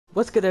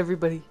What's good,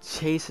 everybody?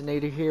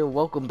 Chasenator here.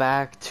 Welcome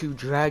back to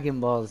Dragon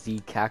Ball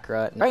Z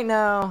Kakarot. Right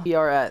now we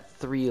are at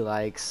 3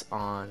 likes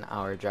on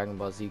our Dragon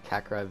Ball Z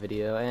Kakarot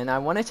video, and I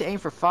wanted to aim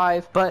for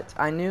 5, but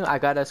I knew I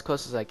got as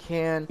close as I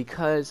can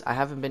because I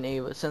haven't been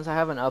able, since I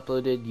haven't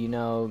uploaded, you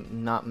know,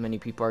 not many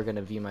people are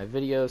gonna view my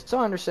videos, so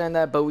I understand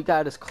that, but we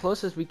got as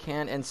close as we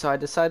can, and so I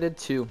decided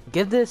to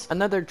give this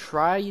another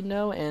try, you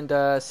know,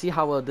 and see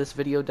how well this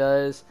video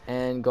does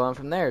and go on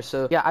from there.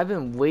 So yeah, I've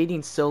been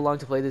waiting so long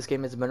to play this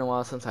game. It's been a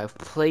while since I've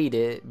played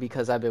it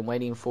because I've been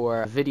waiting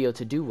for a video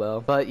to do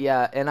well. But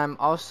yeah, and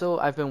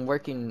I've been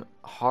working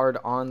hard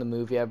on the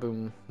movie. I've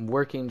been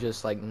working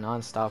just like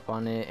non-stop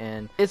on it,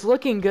 and it's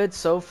looking good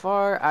so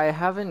far. I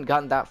haven't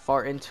gotten that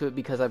far into it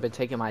because I've been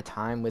taking my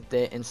time with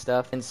it and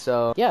stuff, and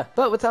so yeah.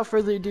 But without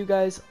further ado,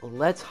 guys,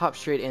 let's hop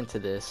straight into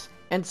this.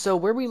 And so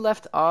where we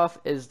left off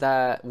is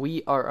that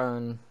we are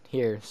on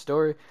here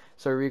story.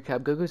 So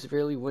recap, Goku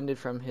severely wounded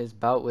from his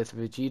bout with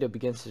Vegeta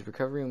begins his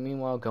recovery.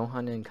 Meanwhile,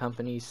 Gohan and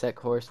company set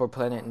course for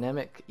planet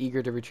Namek,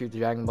 eager to retrieve the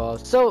Dragon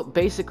Balls. So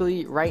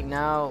basically, right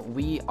now,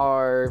 we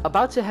are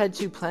about to head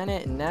to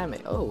planet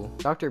Namek. Oh,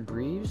 Dr.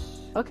 Breeze?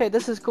 Okay,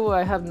 this is cool.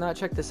 I have not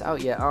checked this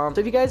out yet. So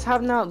if you guys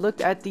have not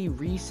looked at the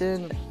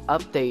recent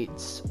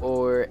updates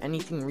or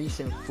anything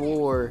recent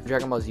for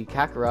Dragon Ball Z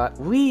Kakarot,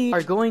 we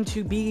are going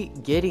to be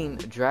getting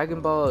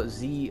Dragon Ball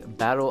Z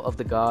Battle of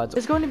the Gods.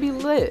 It's going to be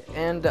lit,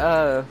 and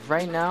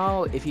right now,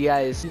 if you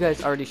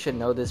guys already should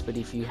know this, but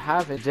if you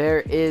haven't,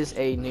 there is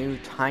a new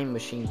time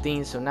machine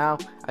theme. So now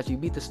after you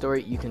beat the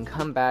story, you can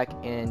come back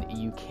and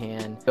you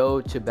can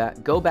go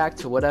back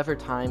to whatever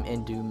time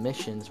and do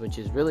missions, which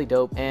is really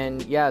dope.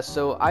 And yeah,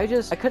 so I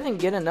couldn't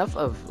get enough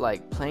of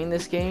like playing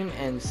this game,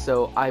 and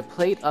so I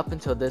played up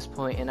until this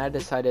point, and I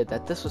decided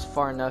that this was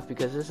far enough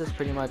because this is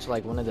pretty much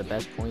like one of the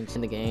best points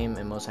in the game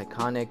and most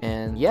iconic.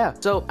 And yeah,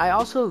 so I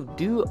also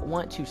do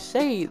want to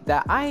say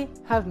that I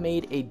have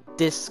made a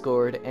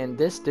Discord, and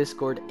this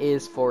Discord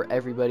is for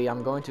everybody.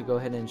 I'm going to go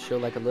ahead and show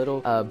like a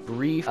little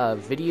brief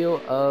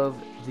video of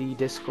the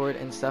Discord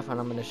and stuff, and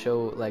I'm gonna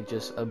show like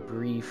just a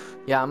brief,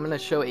 I'm gonna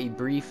show a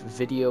brief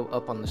video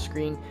up on the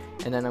screen,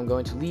 and then I'm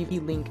going to leave a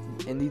link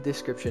in the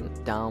description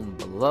down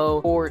below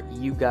for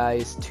you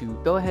guys to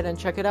go ahead and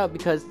check it out,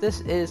 because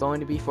this is going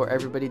to be for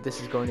everybody.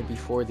 This is going to be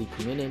for the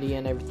community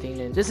and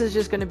everything, and this is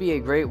just going to be a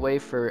great way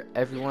for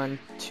everyone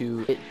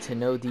to get to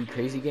know the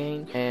crazy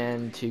game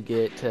and to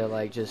get to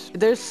like just,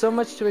 there's so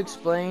much to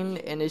explain,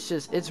 and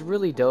it's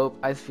really dope.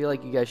 I feel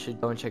like you guys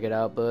should go and check it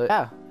out. But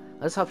yeah,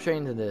 let's hop straight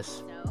into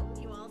this.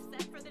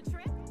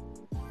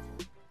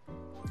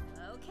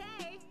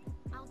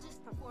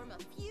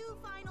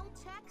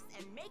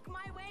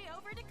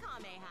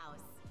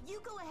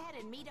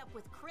 Meet up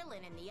with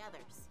Krillin and the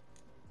others.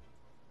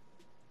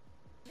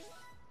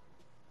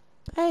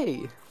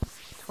 Hey,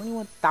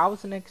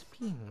 21,000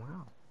 XP.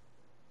 Wow.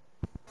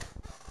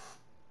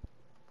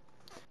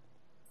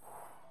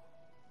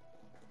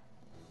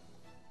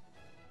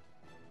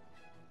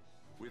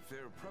 With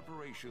their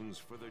preparations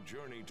for the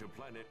journey to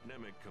planet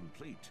Namek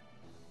complete,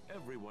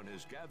 everyone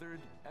is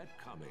gathered at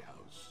Kame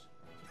House.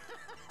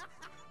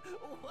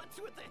 What's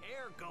with the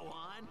hair,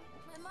 Gohan?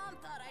 My mom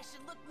thought I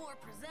should look more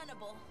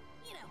presentable.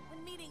 You know,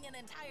 when meeting an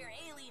entire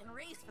alien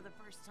race for the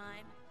first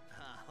time.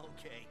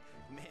 Okay.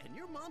 Man,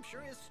 your mom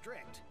sure is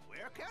strict.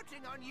 We're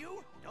counting on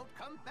you. Don't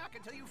come back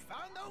until you've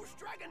found those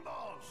Dragon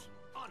Balls.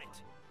 On it.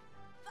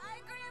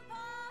 Bye,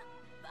 Grandpa!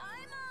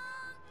 Bye,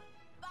 Mom!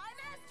 Bye,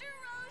 Master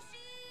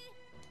Roshi!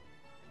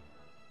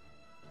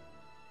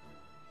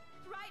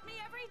 Write me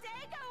every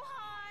day,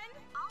 Gohan!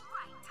 All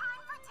right,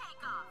 time for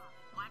takeoff.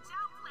 Watch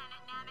out,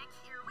 Planet Namek,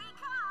 here we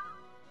come!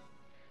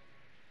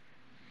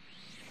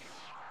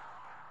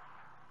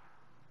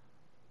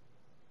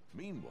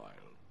 Meanwhile,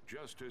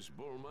 just as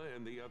Bulma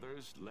and the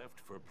others left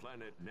for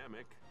planet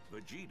Namek,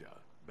 Vegeta,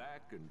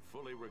 back and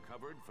fully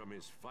recovered from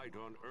his fight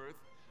on Earth,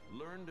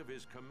 learned of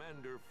his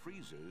commander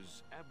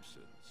Frieza's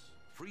absence.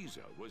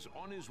 Frieza was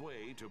on his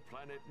way to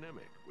planet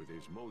Namek with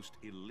his most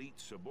elite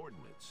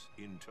subordinates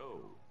in tow.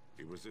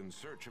 He was in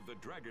search of the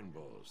Dragon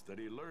Balls that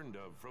he learned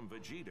of from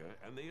Vegeta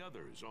and the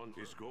others on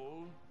his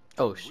goal.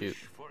 Oh shoot.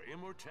 Wish for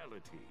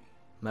immortality.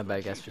 My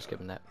bad, guys, for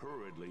skipping that.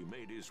 Hurriedly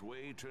made his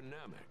way to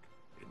Namek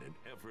in an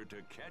effort to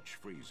catch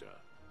Frieza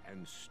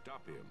and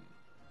stop him.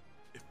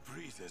 If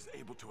Frieza is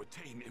able to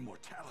attain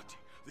immortality,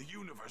 the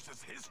universe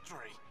is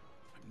history.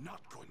 I'm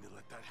not going to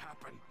let that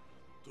happen.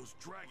 Those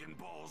Dragon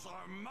Balls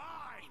are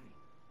mine!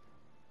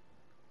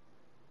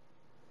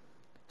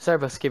 Sorry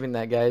about skipping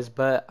that, guys,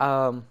 but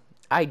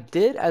I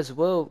did as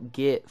well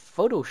get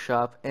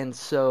Photoshop, and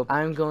so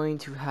I'm going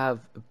to have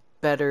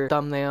better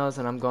thumbnails,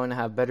 and I'm going to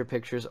have better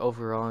pictures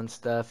overall and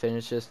stuff, and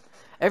it's just,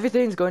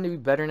 everything's going to be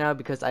better now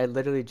because I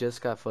literally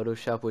just got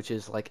Photoshop, which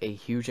is like a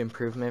huge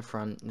improvement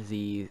from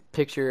the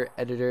picture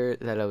editor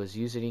that I was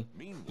using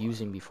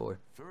before.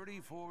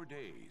 34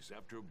 days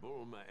after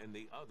Bulma and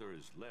the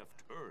others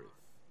left Earth,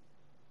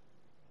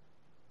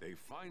 they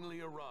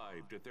finally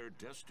arrived at their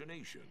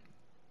destination,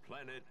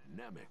 planet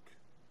Namek.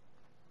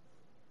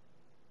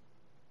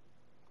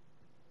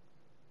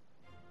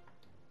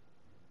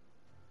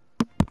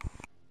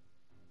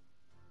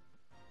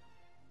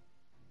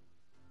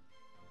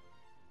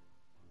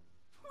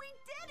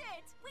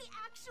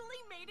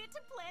 actually made it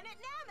to planet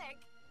Namek!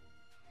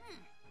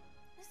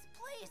 This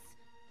place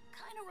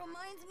kind of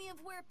reminds me of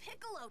where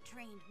Piccolo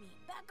trained me,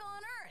 back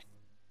on Earth.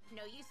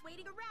 No use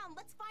waiting around,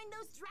 let's find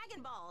those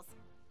Dragon Balls.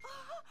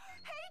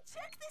 Hey,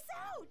 check this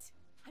out!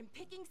 I'm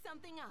picking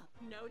something up.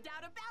 No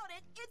doubt about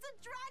it, it's a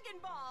Dragon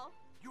Ball!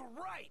 You're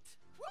right!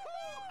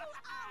 Woohoo!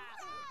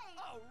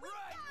 All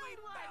right! We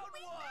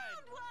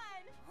found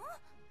one! Huh?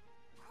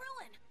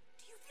 Krillin,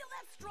 do you feel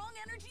that strong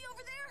energy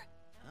over there?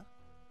 Huh?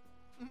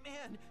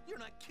 Man, you're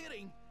not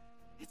kidding!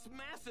 It's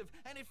massive,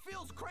 and it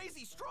feels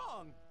crazy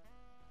strong!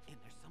 And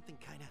there's something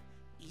kinda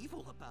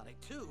evil about it,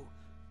 too.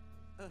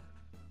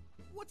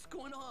 What's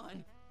going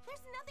on?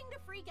 There's nothing to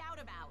freak out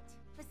about.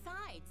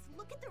 Besides,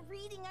 look at the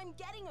reading I'm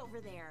getting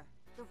over there.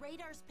 The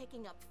radar's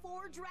picking up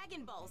 4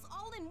 Dragon Balls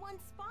all in one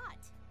spot.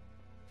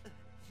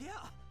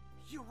 Yeah,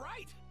 you're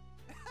right!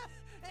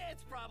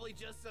 It's probably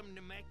just some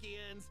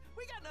Namekians.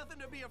 We got nothing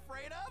to be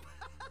afraid of,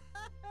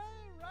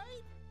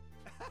 right?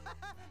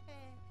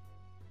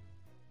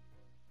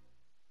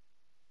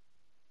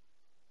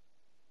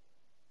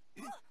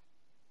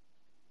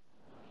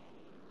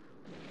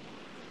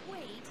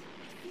 Wait,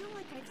 I feel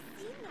like I've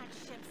seen that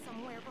ship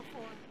somewhere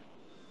before.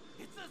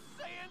 It's a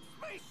Saiyan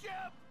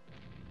spaceship!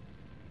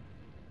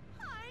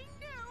 I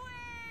knew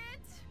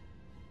it!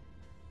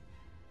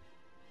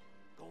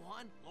 Go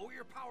on, lower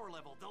your power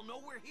level. They'll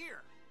know we're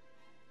here.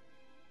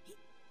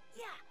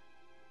 Yeah.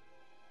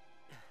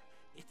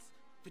 It's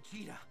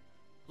Vegeta.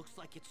 Looks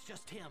like it's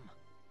just him.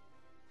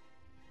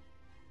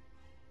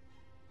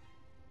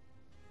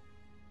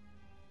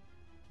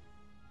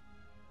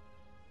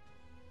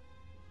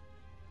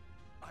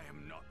 I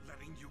am not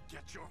letting you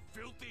get your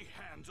filthy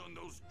hands on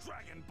those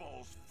Dragon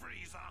Balls,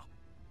 Frieza!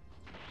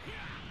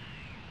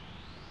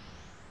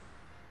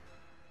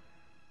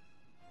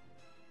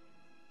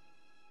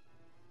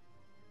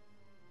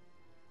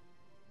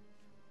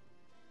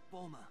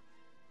 Bulma,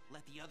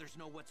 let the others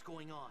know what's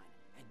going on,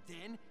 and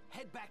then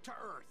head back to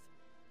Earth.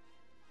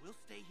 We'll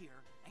stay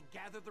here and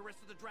gather the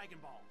rest of the Dragon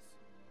Balls.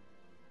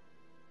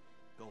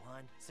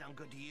 Gohan, sound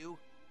good to you?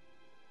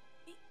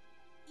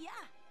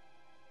 Yeah.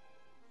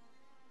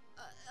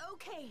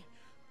 Okay.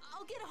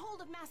 I'll get a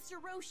hold of Master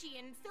Roshi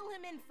and fill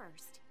him in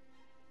first.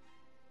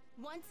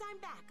 Once I'm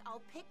back,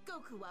 I'll pick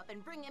Goku up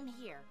and bring him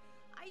here.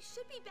 I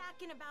should be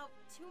back in about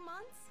 2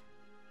 months.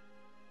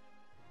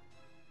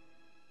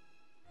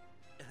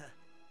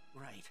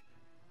 Right.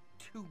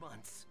 2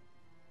 months.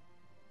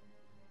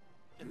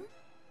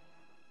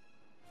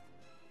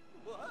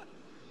 What?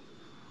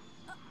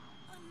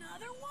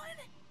 Another one?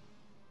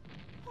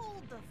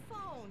 Hold the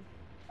phone.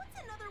 What's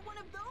another one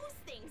of those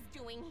things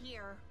doing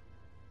here?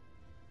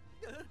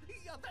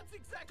 Yeah, that's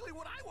exactly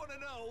what I want to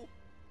know!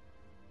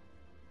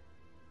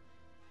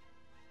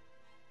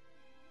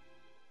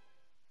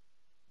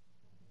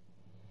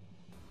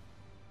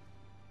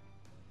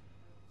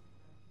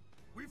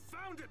 We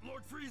found it,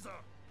 Lord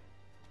Frieza!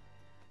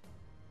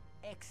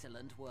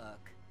 Excellent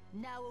work.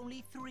 Now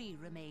only 3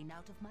 remain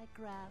out of my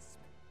grasp.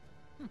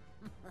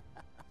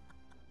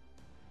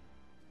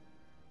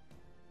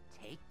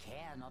 Take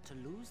care not to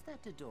lose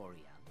that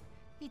Dodoria.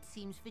 It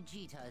seems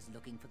Vegeta is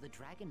looking for the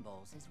Dragon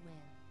Balls as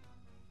well.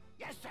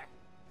 Yes, sir!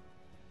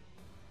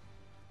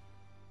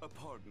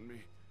 Pardon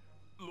me,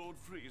 Lord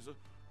Frieza.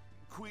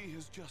 Qui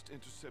has just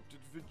intercepted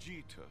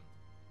Vegeta.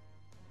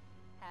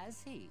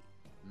 Has he?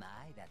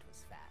 My, that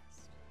was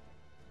fast.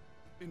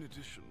 In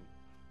addition,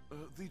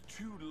 the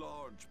 2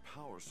 large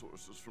power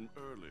sources from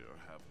earlier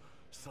have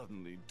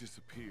suddenly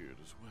disappeared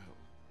as well.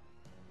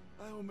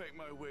 I will make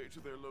my way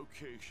to their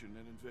location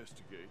and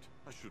investigate.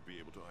 I should be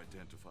able to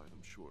identify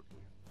them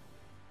shortly.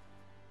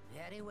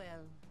 Very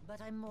well,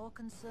 but I'm more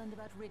concerned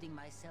about ridding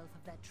myself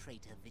of that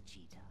traitor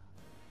Vegeta.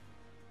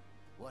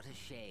 What a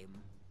shame.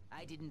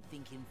 I didn't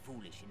think him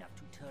foolish enough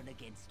to turn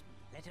against me,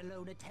 let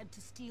alone attempt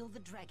to steal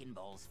the Dragon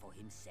Balls for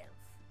himself.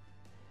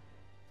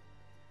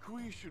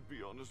 Qui should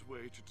be on his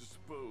way to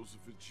dispose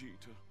of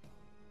Vegeta.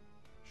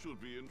 Should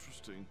be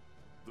interesting.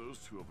 Those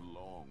 2 have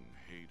long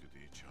hated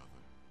each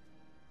other.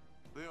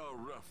 They are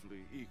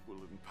roughly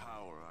equal in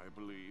power, I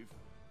believe.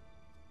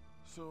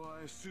 So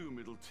I assume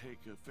it'll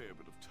take a fair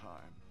bit of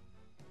time.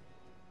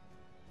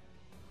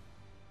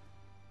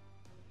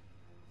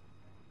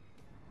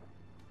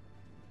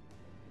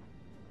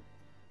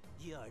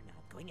 You're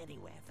not going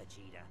anywhere,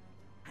 Vegeta.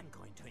 I'm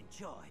going to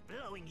enjoy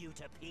blowing you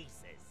to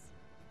pieces.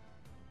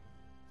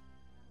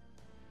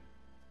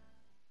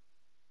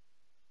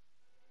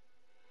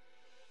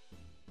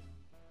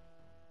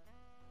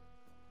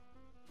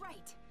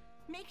 Right.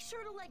 Make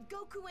sure to let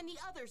Goku and the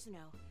others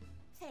know.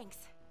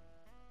 Thanks.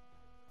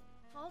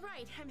 All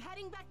right, I'm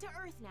heading back to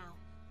Earth now.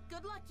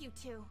 Good luck, you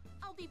 2.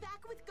 I'll be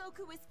back with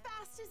Goku as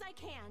fast as I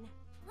can.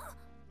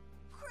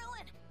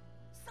 Krillin!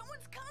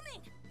 Someone's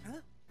coming!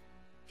 Huh?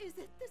 Is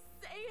it the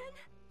Saiyan?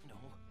 No.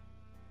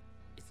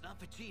 It's not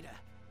Vegeta.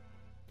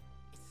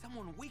 It's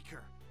someone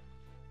weaker.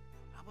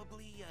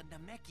 Probably a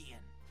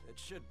Namekian. It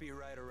should be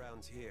right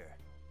around here.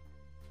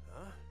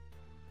 Huh?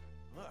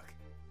 Look.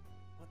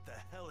 What the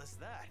hell is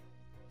that?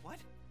 What?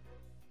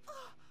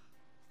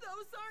 The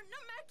Those aren't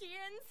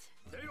Namekians!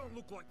 They don't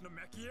look like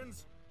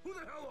Namekians! Who the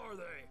hell are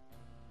they?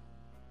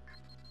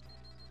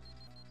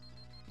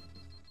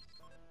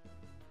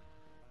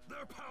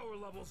 Their power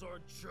levels are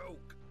a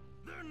joke!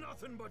 They're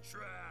nothing but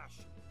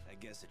trash! I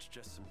guess it's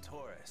just some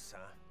tourists,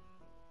 huh?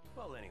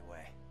 Well,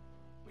 anyway,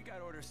 we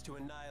got orders to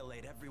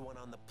annihilate everyone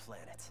on the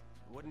planet.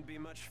 It wouldn't be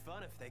much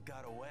fun if they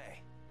got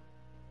away.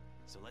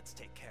 So let's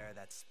take care of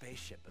that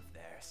spaceship of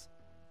theirs.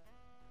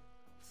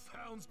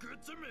 Sounds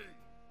good to me!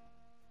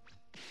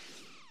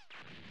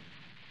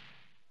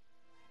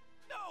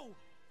 No!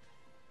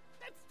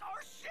 That's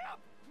our ship!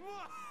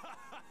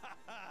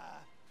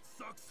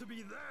 Sucks to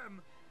be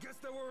them! Guess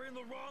they were in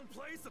the wrong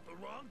place at the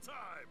wrong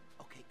time!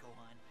 Okay,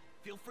 Gohan.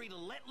 Feel free to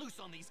let loose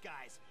on these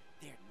guys.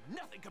 They're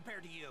nothing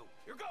compared to you.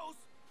 Here goes!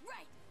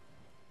 Right!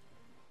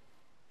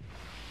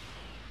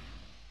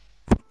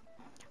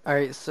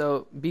 Alright,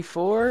 so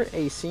before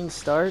a scene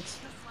starts,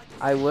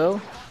 I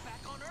will...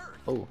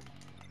 Oh.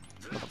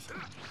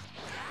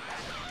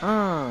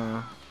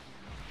 Come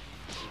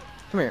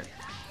here.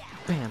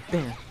 Bam,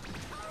 bam.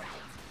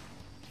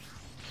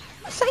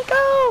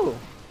 Psycho!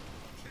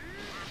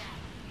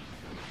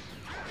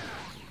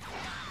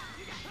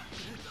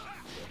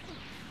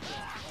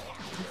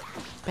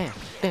 Bam,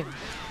 bam.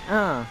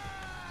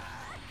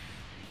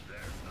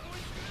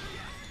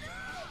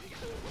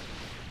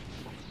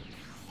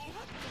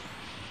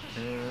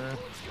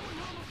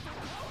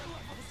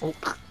 Oh.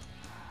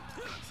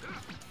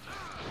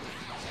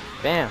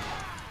 Bam.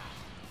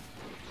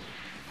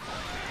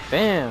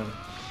 Bam.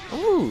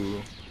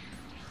 Ooh.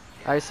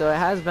 Alright, so it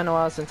has been a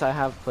while since I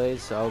have played,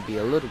 so I'll be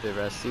a little bit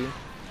rusty.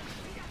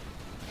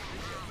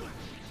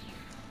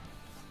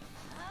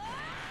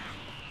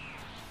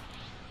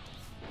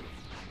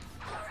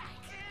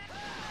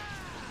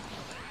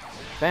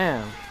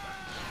 Bam.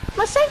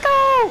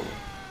 Masenko!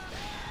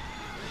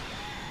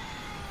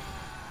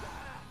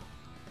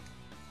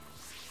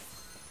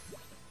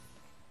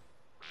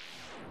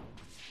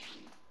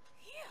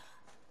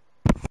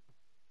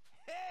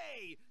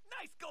 Hey!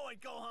 Nice going,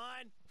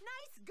 Gohan!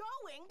 Nice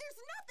going?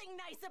 There's nothing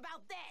nice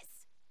about this!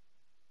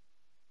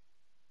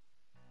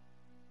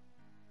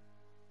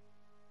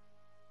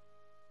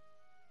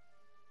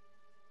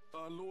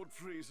 Lord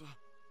Frieza,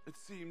 it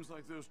seems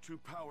like those two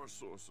power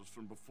sources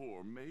from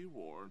before may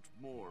warrant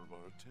more of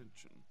our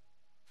attention.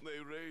 They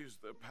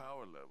raised their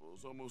power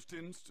levels almost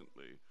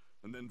instantly,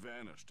 and then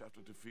vanished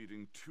after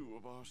defeating 2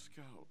 of our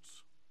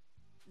scouts.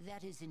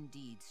 That is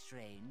indeed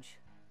strange.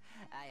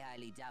 I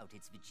highly doubt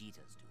it's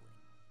Vegeta's doing.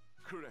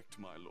 Correct,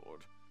 my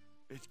lord.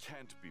 It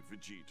can't be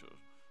Vegeta.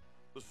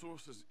 The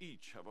sources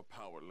each have a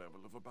power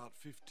level of about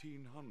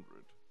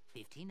 1,500.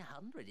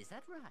 1,500, is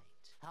that right?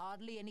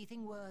 Hardly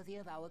anything worthy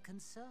of our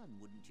concern,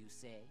 wouldn't you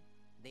say?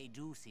 They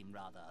do seem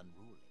rather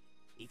unruly.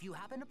 If you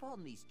happen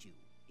upon these 2,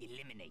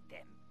 eliminate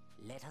them.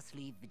 Let us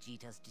leave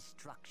Vegeta's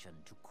destruction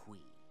to Kui.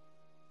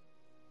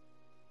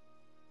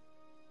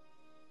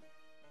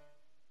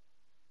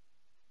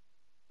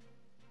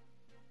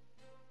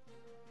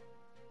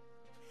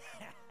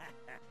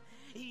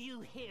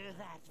 You hear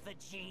that,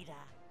 Vegeta?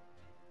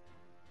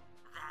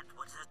 That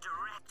was a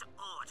direct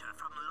order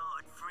from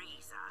Lord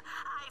Frieza.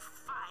 I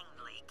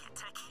finally get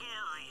to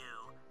kill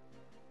you.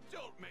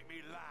 Don't make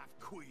me laugh,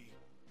 Kui.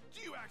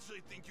 Do you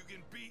actually think you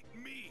can beat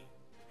me?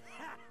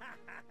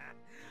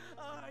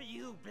 Are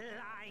you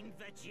blind,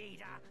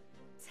 Vegeta?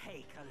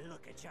 Take a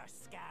look at your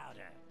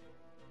scouter.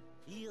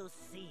 You'll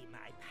see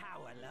my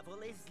power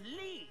level is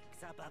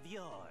leagues above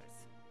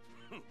yours.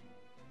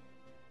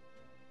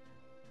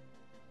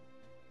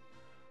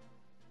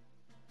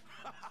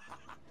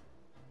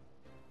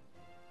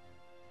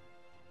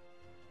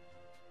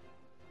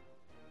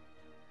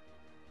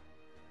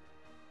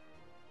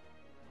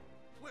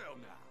 Well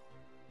now.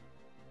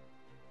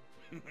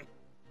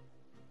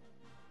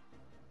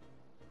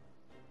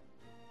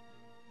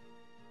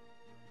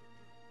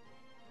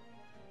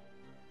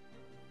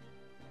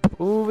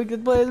 Ooh, we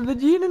can play as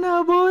Vegeta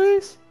now,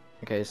 boys!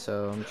 Okay,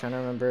 so I'm trying to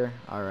remember.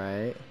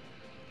 Alright.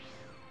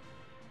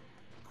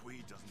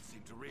 Kui doesn't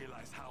seem to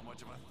realize how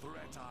much of a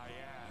threat I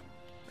am.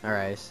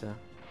 Alright, so. I'll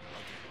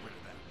get rid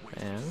of that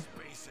waste And? of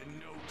space in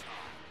no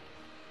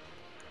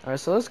time.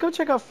 Alright, so let's go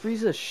check out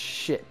Frieza's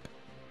ship.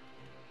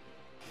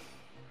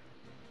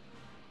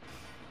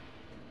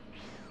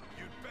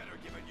 You'd better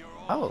give it your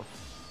all. Oh.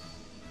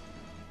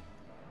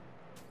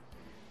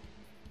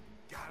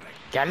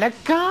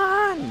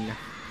 Galagon!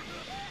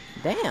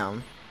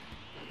 Damn.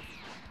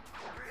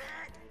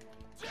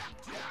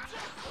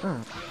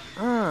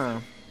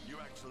 You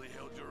actually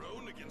held your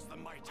own against the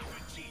mighty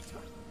Vegeta.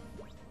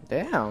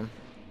 Damn.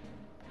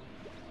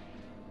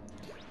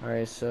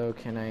 Alright, so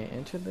can I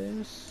enter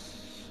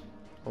this?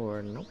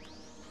 Or nope.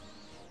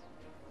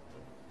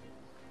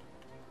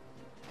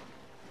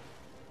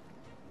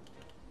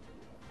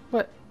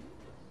 What?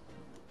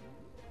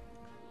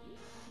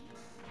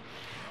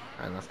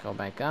 Alright, let's go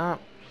back up.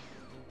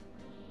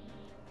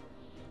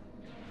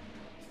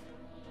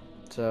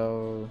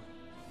 So,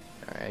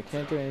 alright, I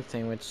can't do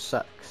anything, which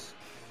sucks.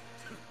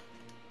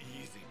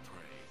 Easy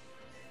prey.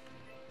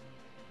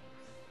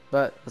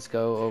 But let's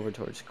go over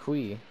towards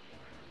Kui.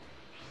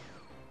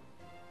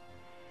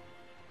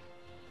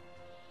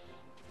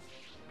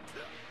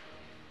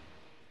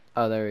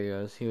 Oh, there he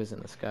goes. He was in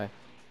the sky.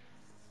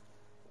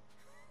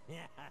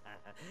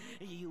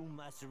 You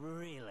must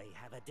really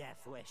have a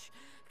death wish,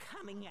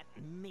 coming at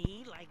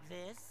me like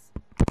this.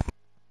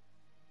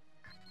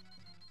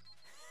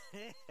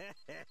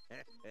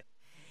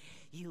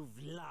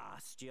 You've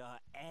lost your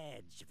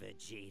edge,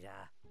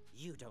 Vegeta.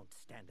 You don't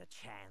stand a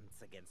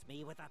chance against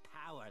me with a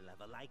power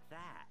level like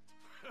that.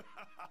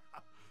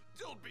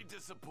 Don't be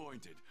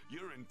disappointed.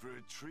 You're in for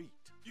a treat.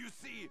 You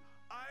see,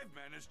 I've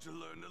managed to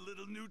learn a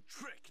little new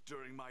trick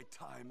during my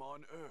time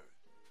on Earth.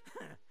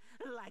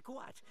 Like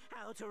what?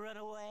 How to run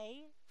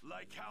away?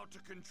 Like how to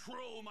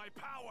control my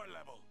power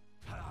level.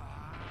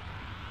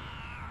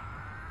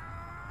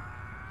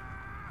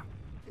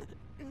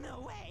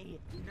 No way!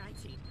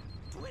 19,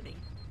 20,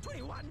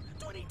 21,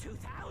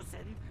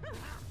 22,000!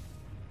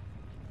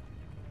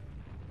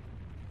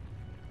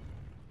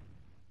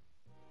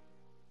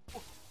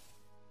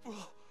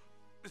 Well,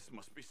 this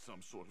must be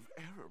some sort of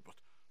error, but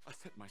I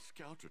set my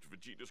scouter to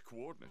Vegeta's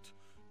coordinates,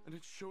 and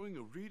it's showing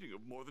a reading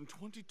of more than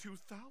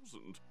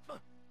 22,000.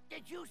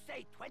 Did you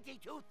say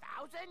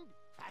 22,000?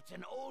 That's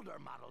an older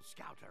model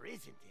scouter,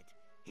 isn't it?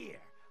 Here,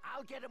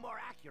 I'll get a more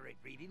accurate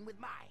reading with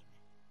mine.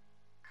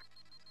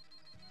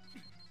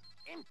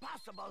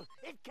 Impossible!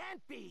 It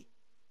can't be!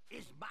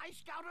 Is my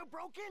scouter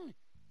broken?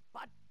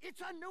 But it's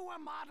a newer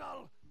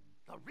model!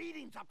 The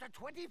reading's up to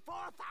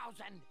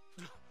 24,000!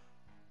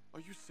 Are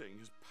you saying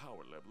his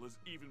power level is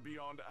even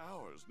beyond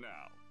ours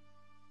now?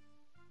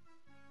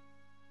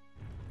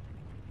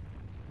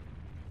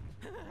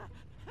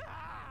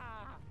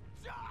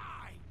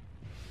 Die!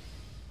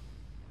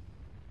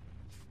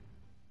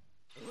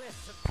 We're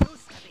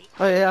supposed to be.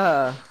 Oh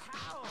yeah.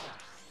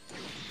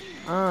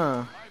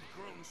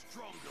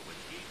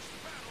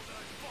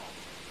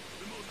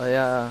 Oh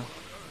yeah.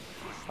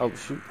 Oh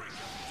shoot.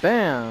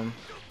 Bam.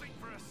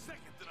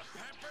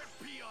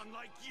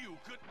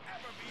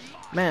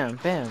 Man,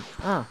 bam.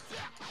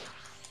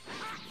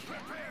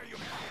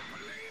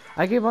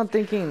 I keep on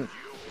thinking.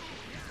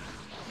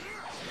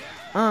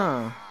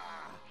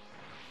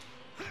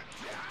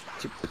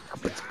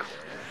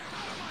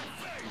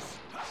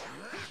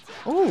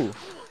 Ooh.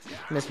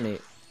 Miss me.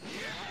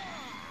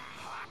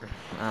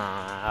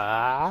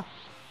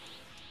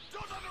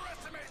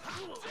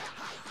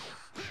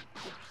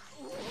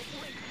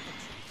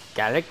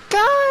 Got a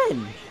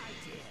gun!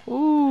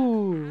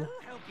 Ooh.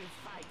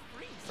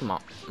 Come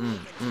on.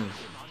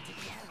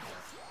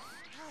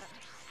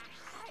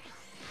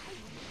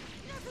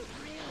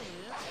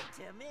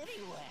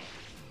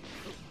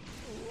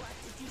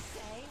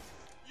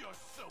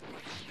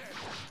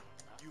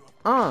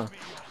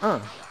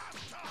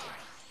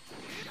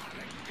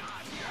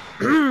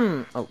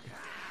 Oh.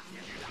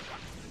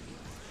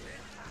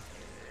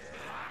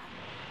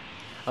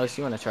 Oh, so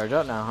you want to charge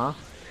up now, huh?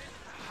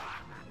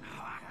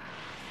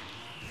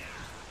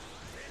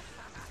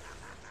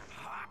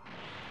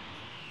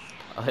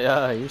 Oh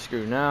yeah, you're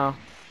screwed now.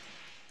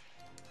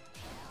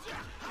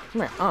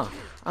 Come here,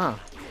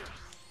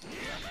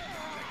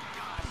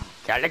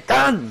 Got a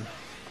gun!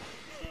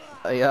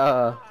 Oh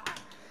yeah.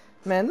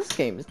 Man, this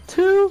game is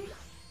too...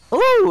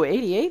 Ooh,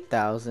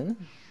 88,000.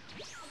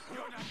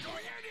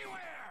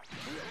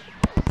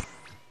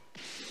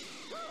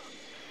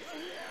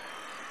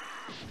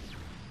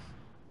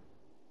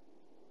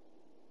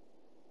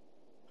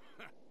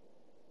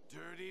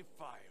 Dirty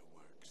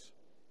fireworks.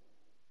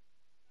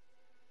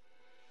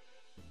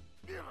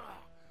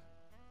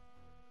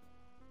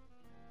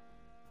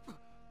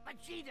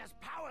 Vegeta's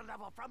power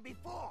level from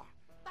before!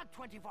 That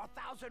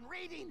 24,000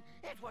 reading,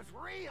 it was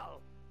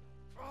real!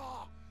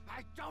 Oh,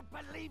 I don't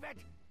believe it!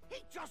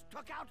 He just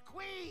took out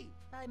Kui!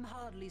 I'm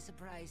hardly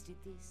surprised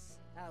at this.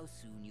 How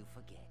soon you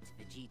forget.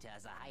 Vegeta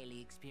is a highly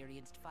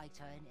experienced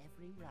fighter in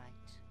every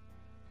right.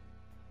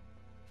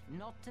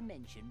 Not to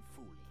mention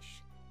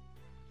foolish.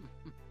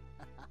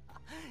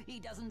 He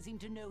doesn't seem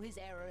to know his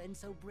error and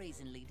so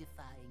brazenly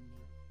defying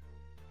me.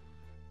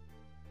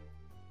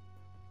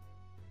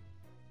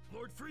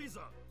 Lord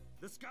Frieza!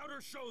 The scouter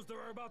shows there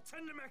are about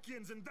 10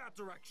 Namekians in that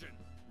direction!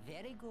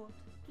 Very good.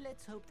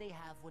 Let's hope they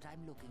have what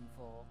I'm looking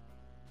for.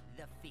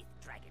 The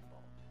 5th Dragon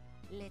Ball.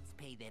 Let's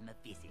pay them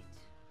a visit.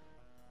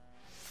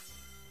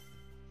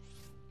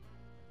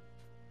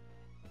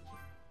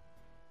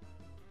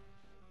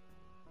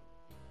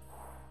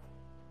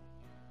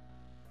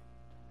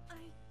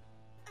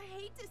 I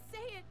hate to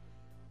say it,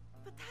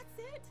 but that's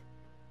it.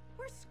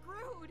 We're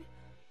screwed.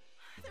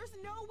 There's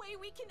no way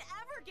we can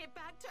ever get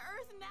back to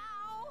Earth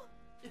now.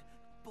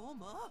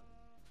 Bulma,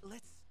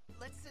 let's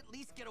at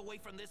least get away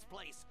from this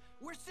place.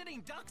 We're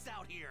sitting ducks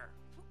out here.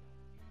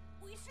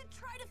 We should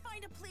try to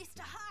find a place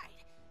to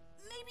hide.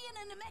 Maybe in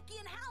a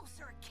Namekian house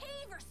or a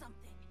cave or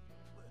something.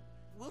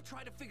 We'll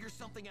try to figure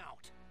something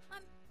out.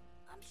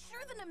 I'm sure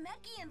the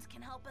Namekians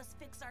can help us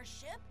fix our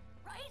ship,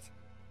 right?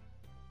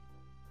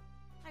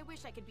 I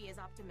wish I could be as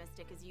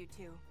optimistic as you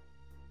two.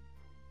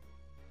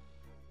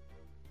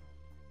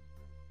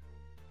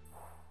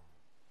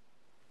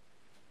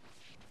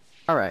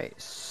 Alright,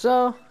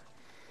 so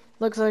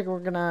looks like we're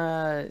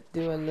gonna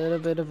do a little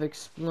bit of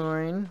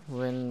exploring.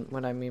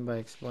 What I mean by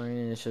exploring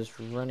is just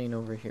running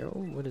over here. Oh,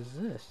 what is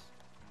this?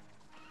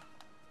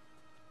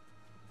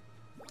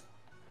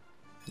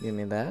 Give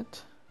me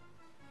that.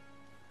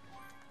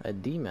 A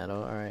D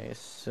medal. Alright,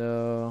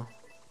 so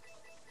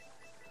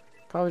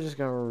probably just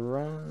gonna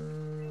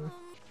run.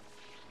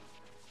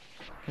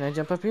 Can I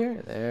jump up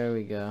here? There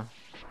we go.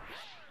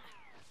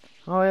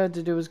 All I had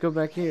to do was go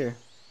back here.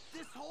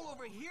 This hole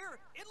over here,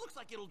 it looks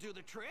like it'll do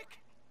the trick.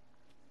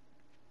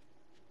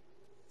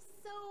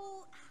 So,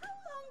 how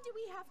long do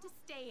we have to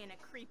stay in a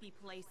creepy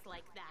place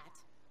like that?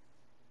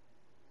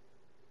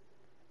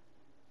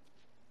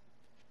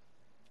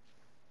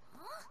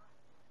 Huh?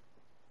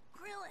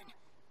 Krillin,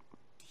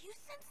 do you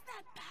sense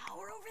that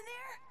power over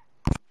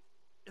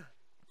there?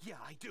 Yeah,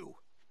 I do.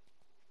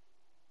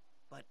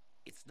 But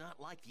it's not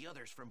like the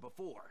others from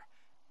before.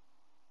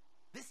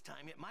 This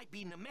time it might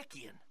be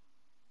Namekian.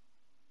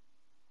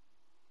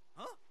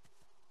 Huh?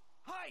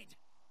 Hide!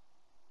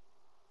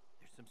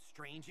 There's some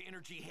strange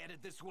energy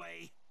headed this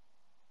way.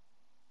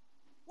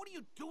 What are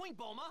you doing,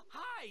 Bulma?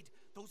 Hide!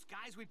 Those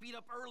guys we beat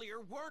up earlier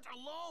weren't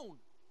alone!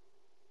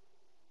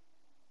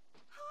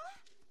 Huh?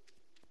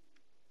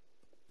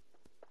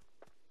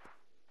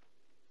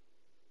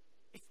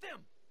 It's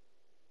them!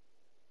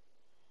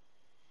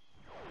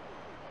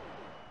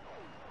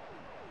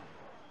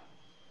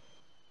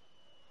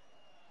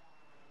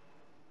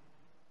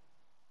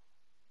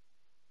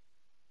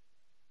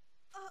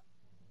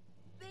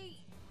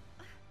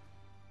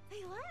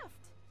 They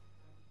left.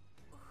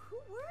 Who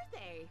were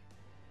they?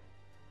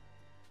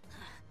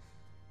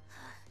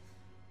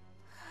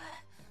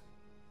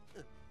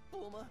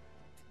 Bulma,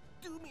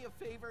 do me a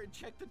favor and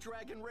check the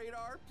Dragon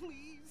Radar,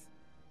 please?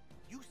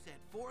 You said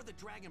 4 of the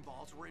Dragon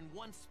Balls were in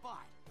one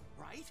spot,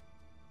 right?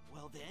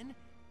 Well then,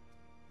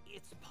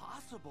 it's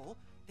possible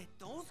that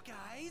those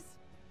guys...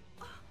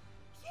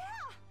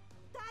 Yeah!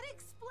 That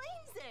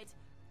explains it!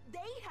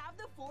 They have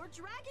the 4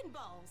 Dragon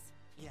Balls!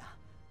 Yeah,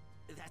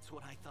 that's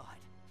what I thought.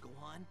 Go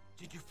on,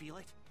 did you feel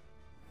it?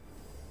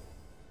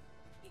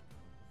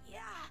 Yeah,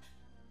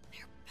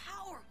 their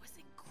power was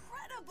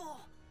incredible!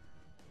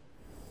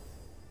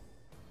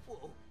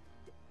 Whoa,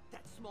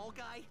 that small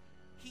guy,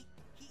 he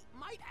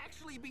might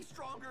actually be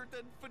stronger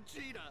than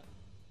Vegeta.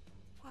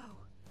 Whoa,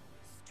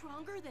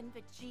 stronger than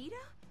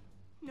Vegeta?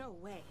 No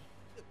way.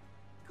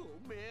 Oh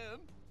man,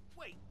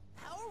 wait,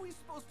 how are we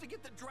supposed to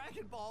get the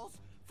Dragon Balls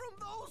from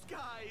those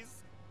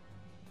guys?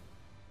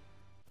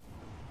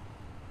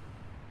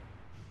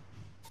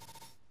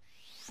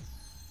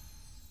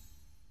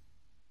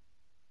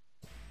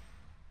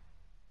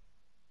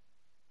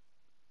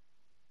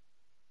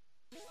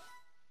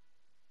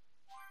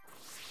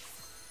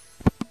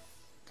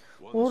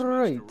 Once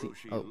Alrighty.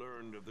 Master Roshi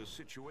learned of the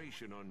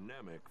situation on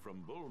Namek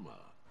from Bulma,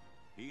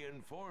 he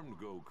informed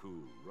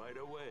Goku right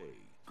away.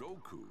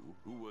 Goku,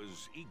 who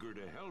was eager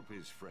to help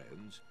his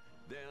friends,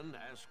 then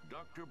asked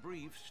Dr.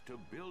 Briefs to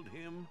build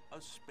him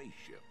a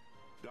spaceship.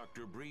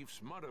 Dr.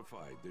 Briefs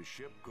modified the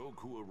ship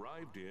Goku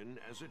arrived in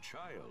as a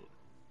child,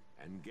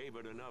 and gave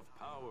it enough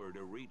power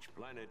to reach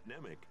planet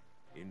Namek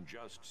in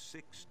just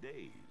 6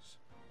 days.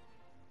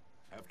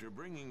 After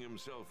bringing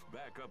himself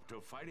back up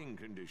to fighting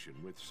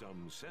condition with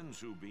some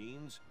senzu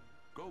beans,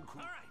 Goku...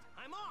 Alright,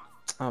 I'm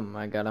off! Oh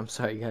my god, I'm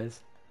sorry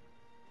guys.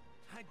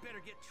 I'd better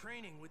get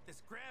training with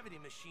this gravity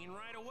machine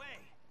right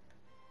away.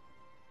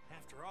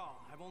 After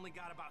all, I've only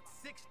got about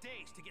 6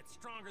 days to get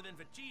stronger than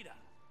Vegeta.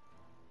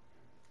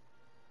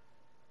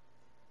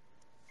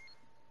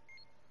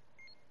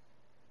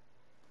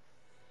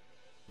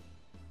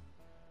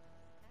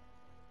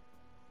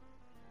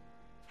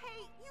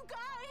 Hey, you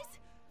guys!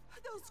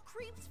 Those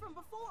creeps from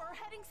before are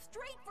heading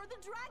straight for the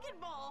Dragon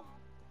Ball!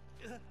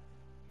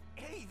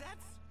 Hey,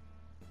 that's...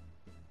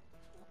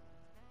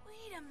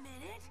 Wait a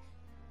minute.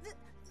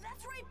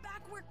 That's right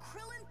back where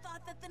Krillin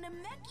thought that the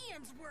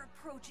Namekians were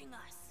approaching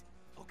us.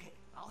 Okay,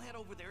 I'll head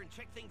over there and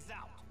check things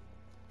out.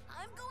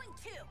 I'm going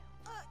too.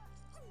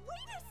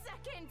 Wait a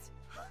second!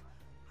 Huh?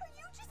 Are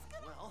you just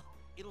gonna... Well,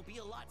 it'll be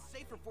a lot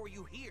safer for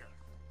you here.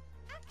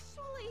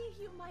 Actually,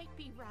 you might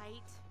be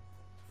right.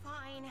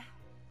 Fine.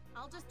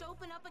 I'll just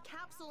open up a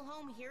capsule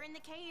home here in the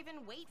cave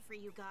and wait for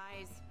you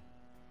guys.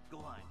 Go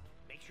on.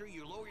 Make sure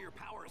you lower your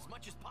power as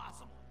much as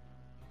possible.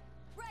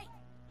 Right!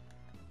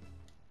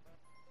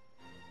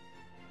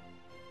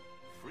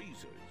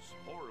 Frieza's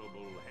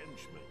horrible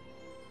henchmen.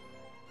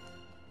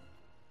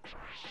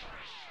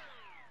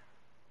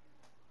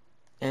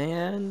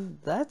 And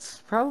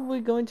that's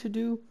probably going to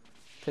do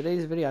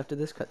today's video after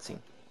this cutscene.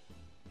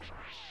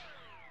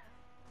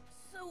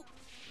 So,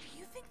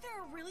 you think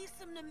there are really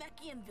some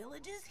Namekian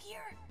villages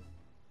here?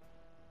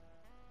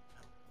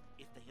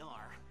 If they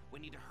are, we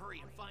need to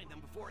hurry and find them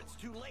before it's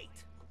too late.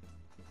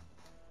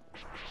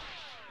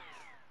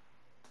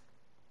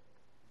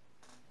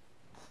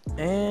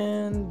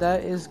 And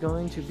that is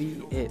going to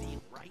be it.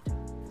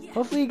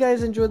 Hopefully you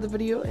guys enjoyed the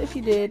video. If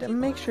you did,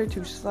 make sure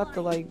to slap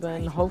the like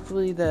button.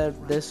 Hopefully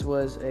that this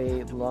was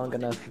a long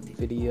enough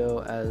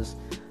video, as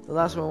the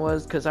last one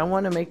was, because I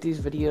want to make these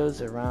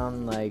videos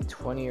around like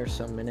 20 or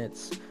so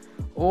minutes,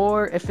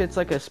 or if it's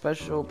like a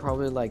special,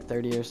 probably like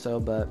 30 or so.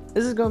 But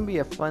this is going to be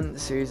a fun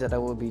series that I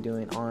will be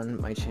doing on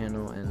my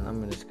channel, and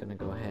I'm just going to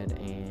go ahead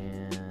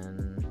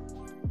and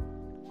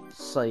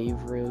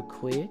save real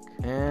quick,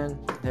 and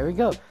there we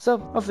go. So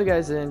hopefully you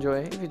guys did enjoy.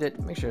 If you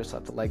did, make sure to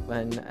slap the like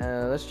button.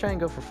 Let's try and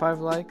go for 5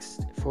 likes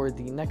for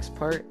the next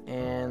part,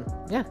 and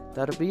yeah,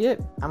 that'll be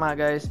it. I'm out,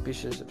 guys. Be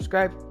sure to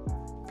subscribe.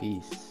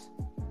 Peace.